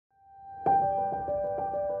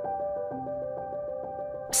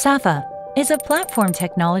SAFA is a platform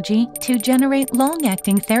technology to generate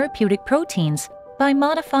long-acting therapeutic proteins by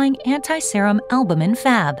modifying anti-serum albumin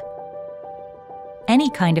Fab. Any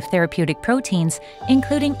kind of therapeutic proteins,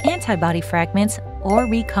 including antibody fragments or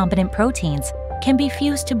recombinant proteins, can be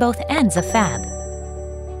fused to both ends of Fab.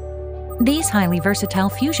 These highly versatile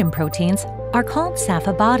fusion proteins are called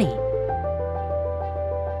SAFAbody.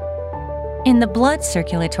 In the blood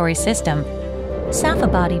circulatory system,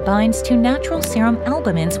 SAFAbody binds to natural serum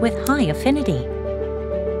albumins with high affinity.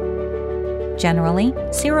 Generally,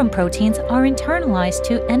 serum proteins are internalized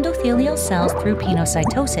to endothelial cells through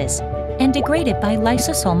pinocytosis and degraded by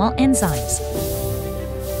lysosomal enzymes.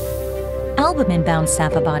 Albumin-bound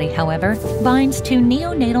SAFAbody, however, binds to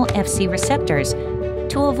neonatal Fc receptors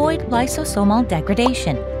to avoid lysosomal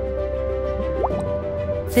degradation.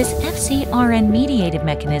 This FcRn-mediated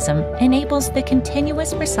mechanism enables the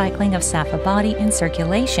continuous recycling of SAFAbody in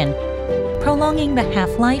circulation, prolonging the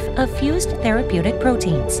half-life of fused therapeutic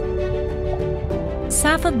proteins.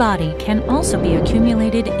 SAFAbody can also be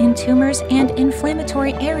accumulated in tumors and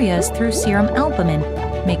inflammatory areas through serum albumin,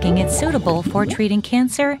 making it suitable for treating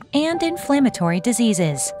cancer and inflammatory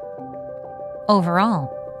diseases. Overall,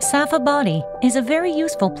 SAFAbody is a very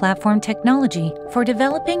useful platform technology for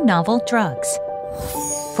developing novel drugs.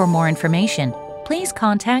 For more information, please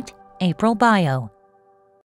contact April Bio.